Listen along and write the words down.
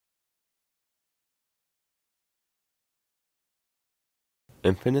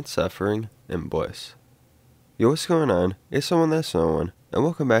Infinite Suffering and Bliss. Yo, what's going on? It's someone that's no one, and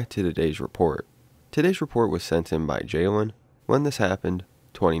welcome back to today's report. Today's report was sent in by Jaylen. When this happened,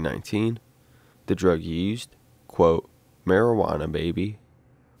 2019. The drug used, quote, marijuana baby.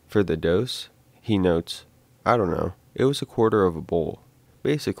 For the dose, he notes, I don't know, it was a quarter of a bowl.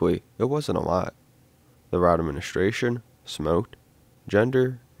 Basically, it wasn't a lot. The route of administration, smoked.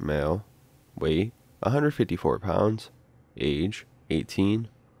 Gender, male. Weight, 154 pounds. Age, 18.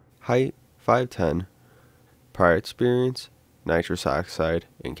 Height, 5'10". Prior experience, nitrous oxide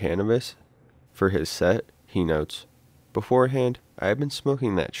and cannabis. For his set, he notes, beforehand, I had been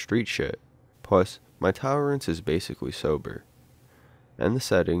smoking that street shit. Plus, my tolerance is basically sober. And the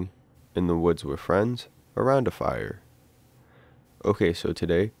setting, in the woods with friends, around a fire. Okay, so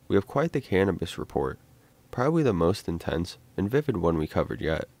today, we have quite the cannabis report. Probably the most intense and vivid one we covered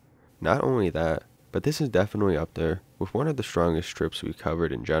yet. Not only that, but this is definitely up there with one of the strongest trips we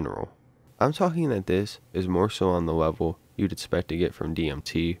covered in general. I'm talking that this is more so on the level you'd expect to get from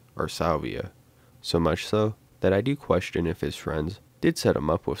DMT or salvia. So much so that I do question if his friends did set him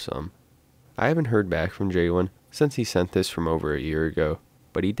up with some. I haven't heard back from Jaylen since he sent this from over a year ago,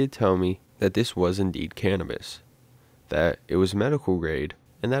 but he did tell me that this was indeed cannabis, that it was medical grade,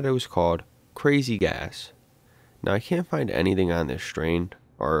 and that it was called crazy gas. Now I can't find anything on this strain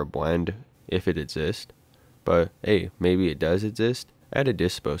or a blend if it exists, but hey, maybe it does exist at a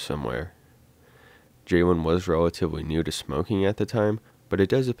dispo somewhere. Jaylen was relatively new to smoking at the time, but it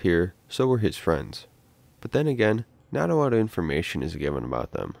does appear so were his friends. But then again, not a lot of information is given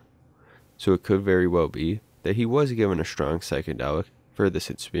about them. So it could very well be that he was given a strong psychedelic for this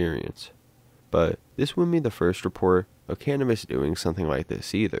experience. But this wouldn't be the first report of cannabis doing something like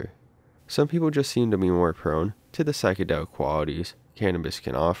this either. Some people just seem to be more prone to the psychedelic qualities cannabis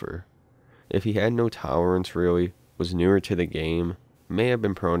can offer. If he had no tolerance really, was newer to the game, may have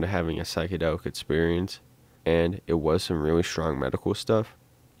been prone to having a psychedelic experience, and it was some really strong medical stuff,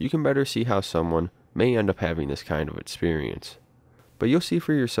 you can better see how someone may end up having this kind of experience. But you'll see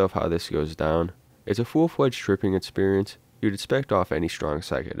for yourself how this goes down. It's a full-fledged tripping experience you'd expect off any strong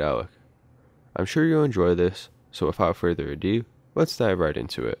psychedelic. I'm sure you'll enjoy this, so without further ado, let's dive right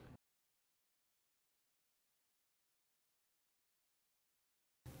into it.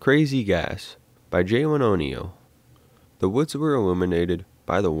 Crazy Gas by Jaylen O'Neill. The woods were illuminated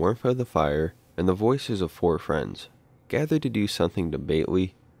by the warmth of the fire and the voices of 4 friends, gathered to do something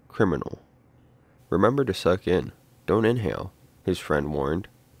debatedly criminal. Remember to suck in, don't inhale, his friend warned.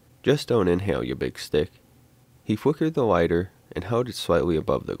 Just don't inhale, you big stick. He flickered the lighter and held it slightly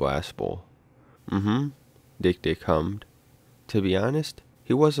above the glass bowl. Dick hummed. To be honest,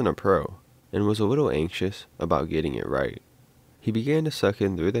 he wasn't a pro, and was a little anxious about getting it right. He began to suck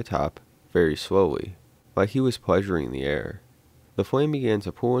in through the top, very slowly, like he was pleasuring the air. The flame began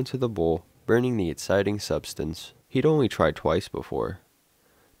to pull into the bowl, burning the exciting substance he'd only tried twice before.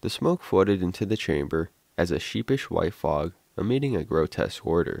 The smoke flooded into the chamber as a sheepish white fog, emitting a grotesque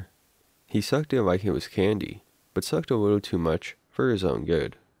odor. He sucked it like it was candy, but sucked a little too much for his own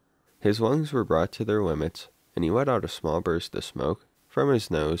good. His lungs were brought to their limits, and he let out a small burst of smoke from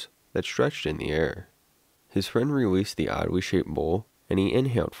his nose that stretched in the air. His friend released the oddly shaped bowl, and he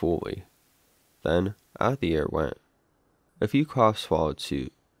inhaled fully. Then, out the air went. A few coughs followed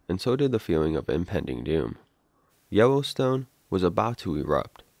suit, and so did the feeling of impending doom. Yellowstone was about to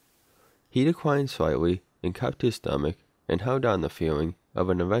erupt. He declined slightly and cupped his stomach and held on the feeling of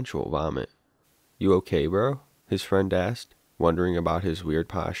an eventual vomit. You okay, bro? His friend asked, wondering about his weird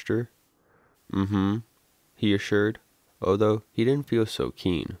posture. He assured, although he didn't feel so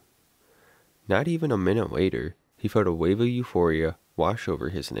keen. Not even a minute later, he felt a wave of euphoria wash over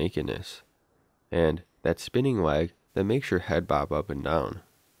his nakedness, and that spinning leg that makes your head bob up and down,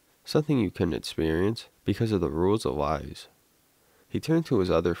 something you couldn't experience because of the rules of lies. He turned to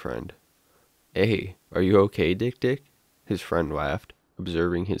his other friend. Hey, are you okay, Dick? His friend laughed,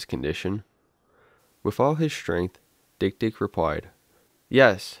 observing his condition. With all his strength, Dick replied,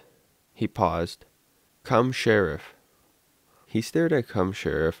 Yes. He paused. Come, Sheriff. He stared at Come,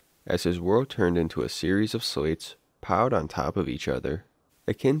 Sheriff as his world turned into a series of slates piled on top of each other,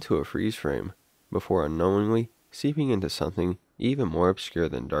 akin to a freeze frame, before unknowingly seeping into something even more obscure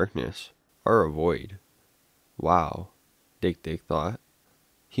than darkness, or a void. Wow, Dick thought.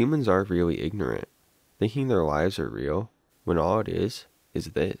 Humans are really ignorant, thinking their lives are real, when all it is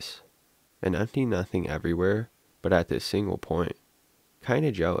this. An empty nothing everywhere, but at this single point.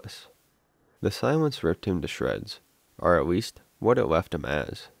 Kinda jealous. The silence ripped him to shreds, or at least what it left him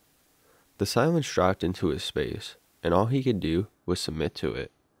as. The silence dropped into his space, and all he could do was submit to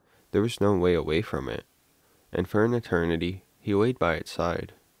it. There was no way away from it, and for an eternity, he laid by its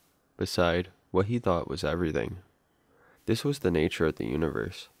side, beside what he thought was everything. This was the nature of the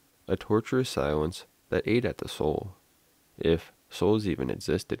universe, a torturous silence that ate at the soul, if souls even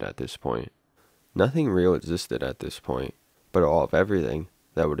existed at this point. Nothing real existed at this point, but all of everything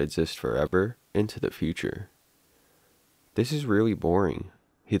that would exist forever into the future. This is really boring,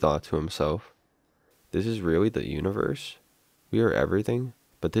 he thought to himself. This is really the universe? We are everything,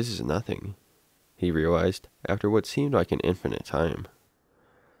 but this is nothing, he realized after what seemed like an infinite time.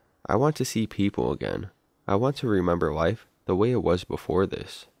 I want to see people again. I want to remember life the way it was before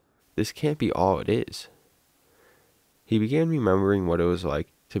this. This can't be all it is. He began remembering what it was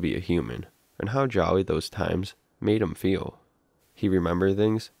like to be a human, and how jolly those times made him feel. He remembered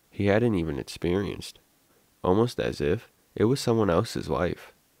things he hadn't even experienced, almost as if it was someone else's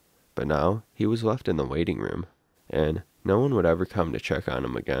life. But now he was left in the waiting room, and no one would ever come to check on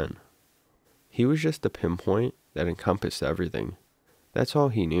him again. He was just a pinpoint that encompassed everything. That's all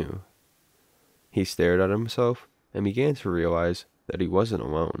he knew. He stared at himself and began to realize that he wasn't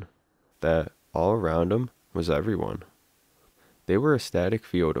alone, that all around him was everyone. They were a static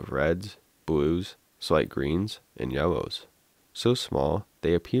field of reds, blues, slight greens, and yellows, so small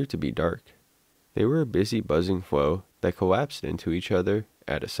they appeared to be dark. They were a busy buzzing flow that collapsed into each other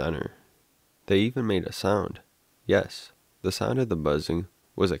at a center. They even made a sound. Yes, the sound of the buzzing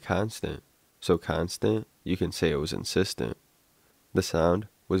was a constant, so constant you can say it was insistent. The sound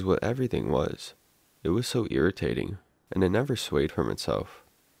was what everything was. It was so irritating, and it never swayed from itself.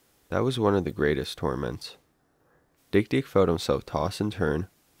 That was one of the greatest torments. Dick felt himself toss and turn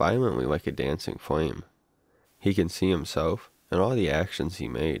violently like a dancing flame. He can see himself and all the actions he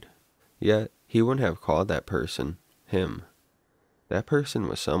made. Yet he wouldn't have called that person him. That person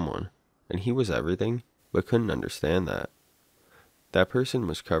was someone, and he was everything, but couldn't understand that. That person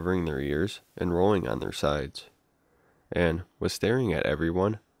was covering their ears and rolling on their sides, and was staring at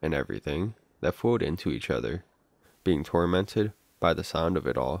everyone and everything that flowed into each other, being tormented by the sound of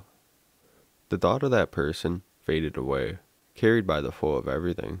it all. The thought of that person faded away, carried by the flow of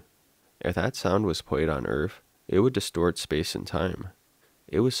everything. If that sound was played on Earth, it would distort space and time.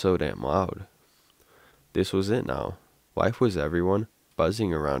 It was so damn loud. This was it now. Life was everyone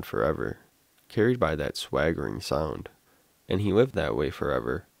buzzing around forever, carried by that swaggering sound. And he lived that way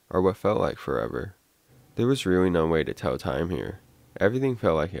forever, or what felt like forever. There was really no way to tell time here. Everything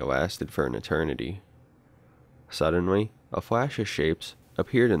felt like it lasted for an eternity. Suddenly, a flash of shapes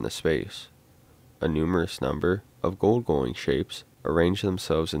appeared in the space. A numerous number of gold-glowing shapes arranged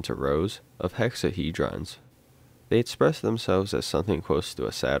themselves into rows of hexahedrons. They expressed themselves as something close to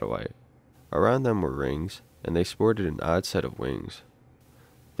a satellite. Around them were rings, and they sported an odd set of wings.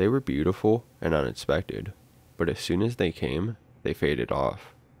 They were beautiful and unexpected, but as soon as they came, they faded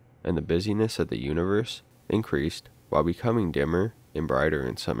off, and the busyness of the universe increased while becoming dimmer and brighter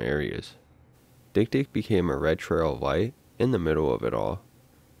in some areas. Dick became a red trail of light in the middle of it all.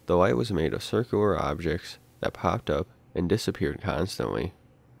 The light was made of circular objects that popped up and disappeared constantly,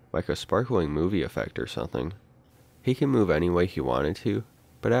 like a sparkling movie effect or something. He could move any way he wanted to,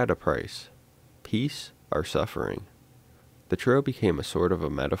 but at a price. Peace or suffering. The trail became a sort of a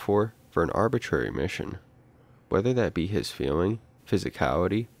metaphor for an arbitrary mission, whether that be his feeling,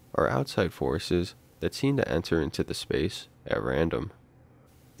 physicality, or outside forces that seemed to enter into the space at random.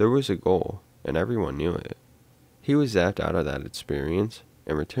 There was a goal, and everyone knew it. He was zapped out of that experience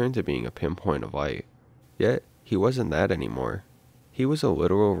and returned to being a pinpoint of light. Yet, he wasn't that anymore. He was a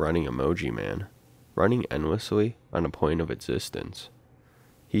literal running emoji man, running endlessly on a point of existence.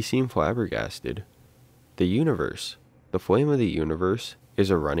 He seemed flabbergasted. The universe, the flame of the universe, is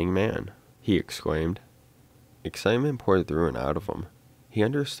a running man, he exclaimed. Excitement poured through and out of him. He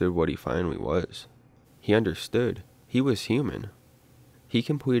understood what he finally was. He understood. He was human. He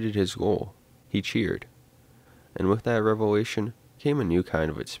completed his goal. He cheered. And with that revelation came a new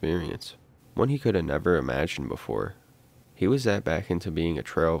kind of experience, one he could have never imagined before. He was zapped back into being a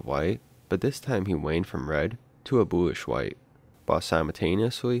trail of light, but this time he waned from red to a bluish white, while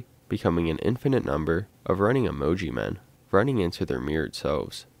simultaneously becoming an infinite number of running emoji men, running into their mirrored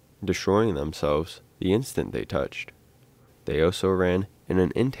selves, destroying themselves the instant they touched. They also ran in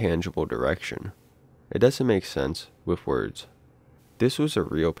an intangible direction. It doesn't make sense with words. This was a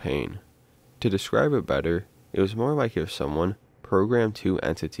real pain. To describe it better, it was more like if someone programmed two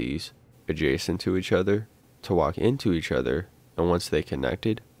entities adjacent to each other to walk into each other, and once they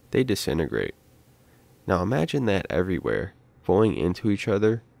connected, they disintegrate. Now imagine that everywhere, flowing into each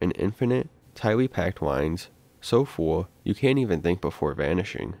other in infinite, tightly packed lines, so full you can't even think before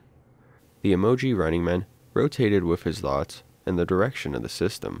vanishing. The emoji running man rotated with his thoughts in the direction of the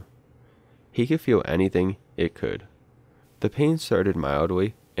system. He could feel anything it could. The pain started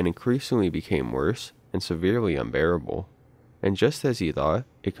mildly and increasingly became worse and severely unbearable. And just as he thought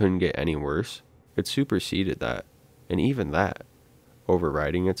it couldn't get any worse, it superseded that, and even that,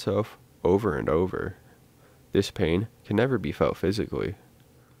 overriding itself over and over. This pain can never be felt physically.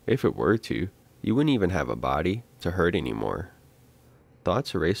 If it were to, you wouldn't even have a body to hurt anymore.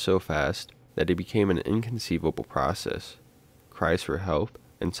 Thoughts raced so fast that it became an inconceivable process. Cries for help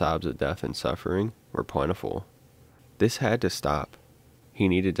and sobs of death and suffering were plentiful. This had to stop. He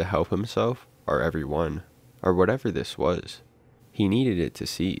needed to help himself, or everyone, or whatever this was. He needed it to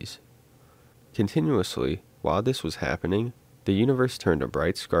cease. Continuously, while this was happening, the universe turned a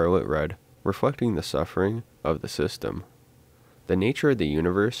bright scarlet red, reflecting the suffering of the system. The nature of the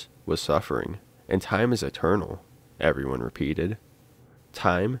universe was suffering, and time is eternal, everyone repeated.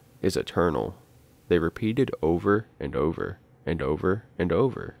 Time is eternal. They repeated over and over and over and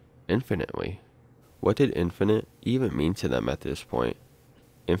over, infinitely. What did infinite even mean to them at this point?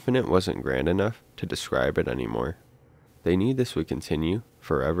 Infinite wasn't grand enough to describe it anymore. They knew this would continue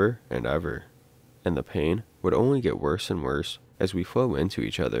forever and ever, and the pain would only get worse and worse as we flow into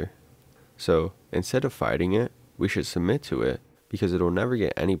each other. So, instead of fighting it, we should submit to it, because it'll never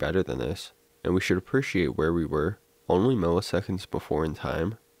get any better than this, and we should appreciate where we were only milliseconds before in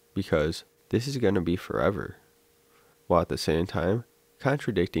time, because this is going to be forever, while at the same time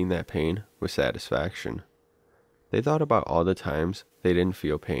contradicting that pain with satisfaction. They thought about all the times they didn't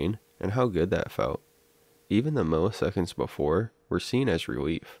feel pain and how good that felt. Even the milliseconds before were seen as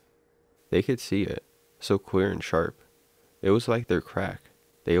relief. They could see it, so clear and sharp. It was like their crack.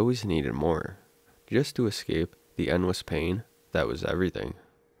 They always needed more, just to escape the endless pain that was everything.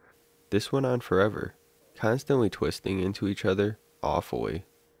 This went on forever, constantly twisting into each other awfully,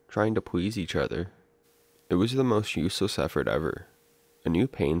 trying to please each other. It was the most useless effort ever. A new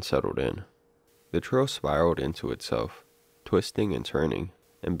pain settled in. The trail spiraled into itself, twisting and turning,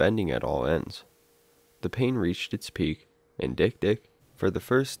 and bending at all ends. The pain reached its peak, and Dick, for the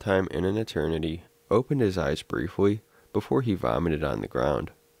first time in an eternity, opened his eyes briefly before he vomited on the ground,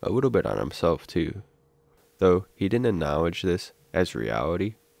 a little bit on himself too. Though he didn't acknowledge this as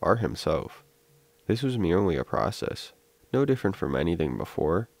reality or himself. This was merely a process, no different from anything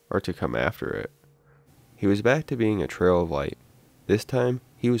before or to come after it. He was back to being a trail of light. This time,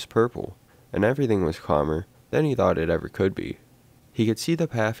 he was purple, and everything was calmer than he thought it ever could be. He could see the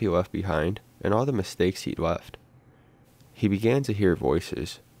path he left behind and all the mistakes he'd left. He began to hear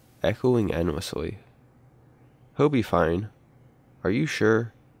voices, echoing endlessly. "He'll be fine. Are you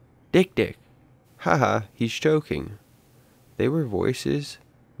sure? Dick! Haha, he's choking." They were voices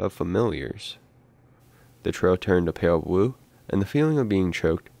of familiars. The trail turned a pale blue, and the feeling of being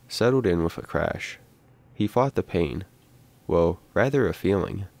choked settled in with a crash. He fought the pain. Well, rather a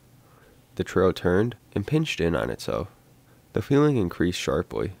feeling. The trail turned and pinched in on itself. The feeling increased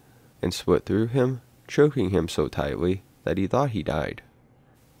sharply, and split through him, choking him so tightly that he thought he died.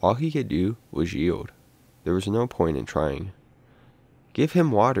 All he could do was yield. There was no point in trying. "Give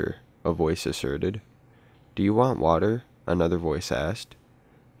him water," a voice asserted. "Do you want water?" another voice asked.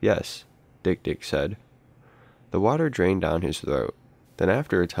 "Yes," Dick said. The water drained down his throat, then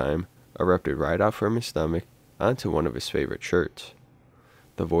after a time erupted right out from his stomach onto one of his favorite shirts.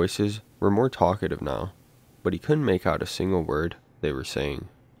 The voices were more talkative now, but he couldn't make out a single word they were saying.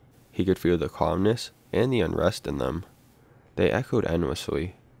 He could feel the calmness and the unrest in them. They echoed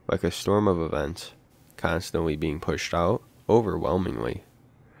endlessly, like a storm of events, constantly being pushed out, overwhelmingly.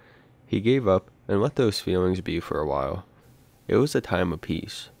 He gave up and let those feelings be for a while. It was a time of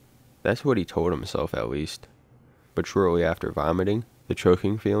peace. That's what he told himself, at least. But shortly after vomiting, the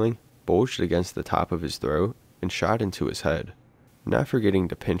choking feeling bulged against the top of his throat and shot into his head, not forgetting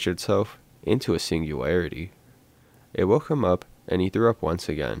to pinch itself into a singularity. It woke him up, and he threw up once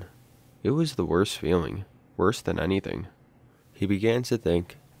again. It was the worst feeling, worse than anything. He began to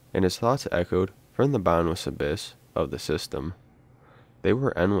think, and his thoughts echoed from the boundless abyss of the system. They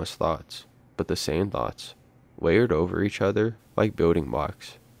were endless thoughts, but the same thoughts, layered over each other like building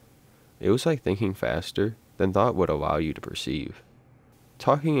blocks. It was like thinking faster than thought would allow you to perceive.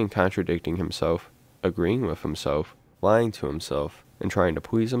 Talking and contradicting himself, agreeing with himself, lying to himself, and trying to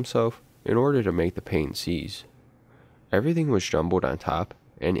please himself in order to make the pain cease. Everything was jumbled on top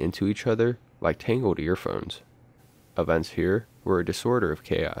and into each other like tangled earphones. Events here were a disorder of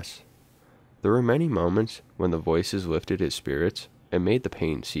chaos. There were many moments when the voices lifted his spirits and made the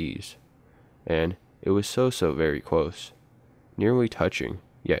pain cease. And it was so very close, nearly touching,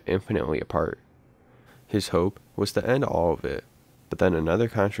 yet infinitely apart. His hope was to end all of it, but then another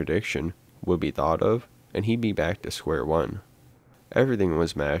contradiction would be thought of, and he'd be back to square one. Everything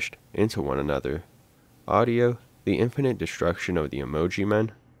was mashed into one another. Audio, The infinite destruction of the emoji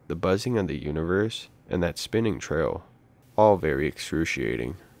men, the buzzing of the universe, and that spinning trail. All very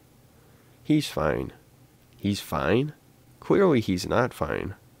excruciating. He's fine. He's fine? Clearly he's not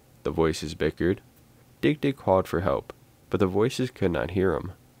fine. The voices bickered. Dig called for help, but the voices could not hear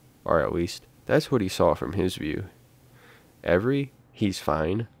him. Or at least, that's what he saw from his view. Every "he's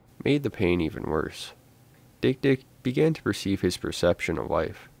fine" made the pain even worse. Dig began to perceive his perception of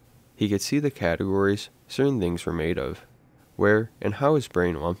life. He could see the categories certain things were made of, where and how his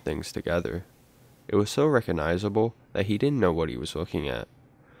brain lumped things together. It was so recognizable that he didn't know what he was looking at.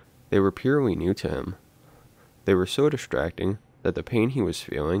 They were purely new to him. They were so distracting that the pain he was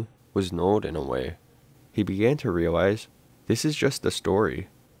feeling was nulled in a way. He began to realize this is just a story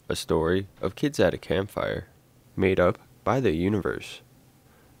of kids at a campfire, made up by the universe.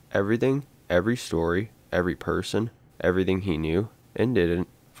 Everything, every story, every person, everything he knew and didn't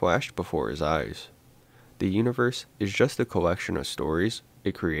flashed before his eyes. The universe is just a collection of stories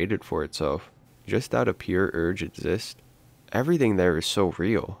it created for itself, just out of pure urge exist. Everything there is so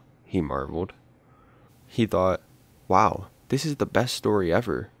real, he marveled. He thought, wow, this is the best story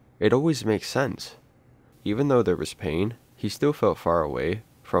ever. It always makes sense. Even though there was pain, he still felt far away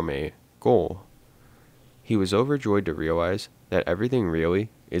from a goal. He was overjoyed to realize that everything really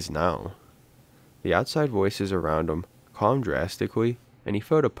is now. The outside voices around him calmed drastically, and he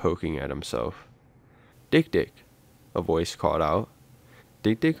felt a poking at himself. Dick, a voice called out.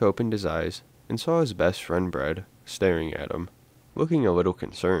 Dick opened his eyes and saw his best friend Bread staring at him, looking a little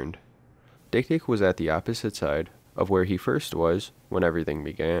concerned. Dick was at the opposite side of where he first was when everything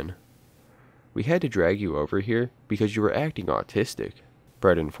began. We had to drag you over here because you were acting autistic,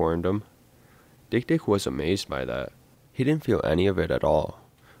 Bread informed him. Dick was amazed by that. He didn't feel any of it at all.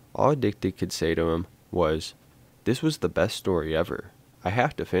 All Dick could say to him was, "This was the best story ever. I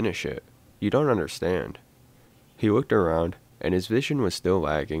have to finish it. You don't understand." He looked around, and his vision was still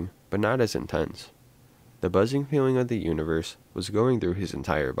lagging, but not as intense. The buzzing feeling of the universe was going through his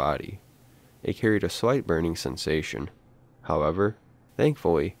entire body. It carried a slight burning sensation. However,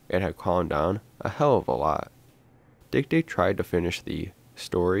 thankfully, it had calmed down a hell of a lot. Dick tried to finish the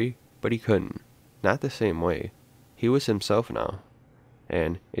story, but he couldn't. Not the same way. He was himself now,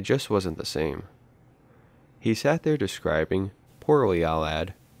 and it just wasn't the same. He sat there describing, poorly I'll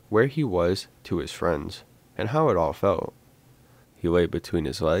add, where he was to his friends, and how it all felt. He lay between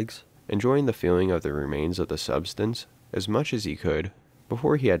his legs, enjoying the feeling of the remains of the substance as much as he could,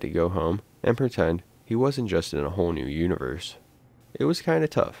 before he had to go home and pretend he wasn't just in a whole new universe. It was kinda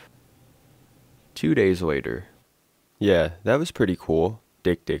tough. 2 days later. Yeah, that was pretty cool,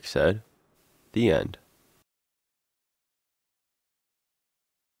 Dick said. The end.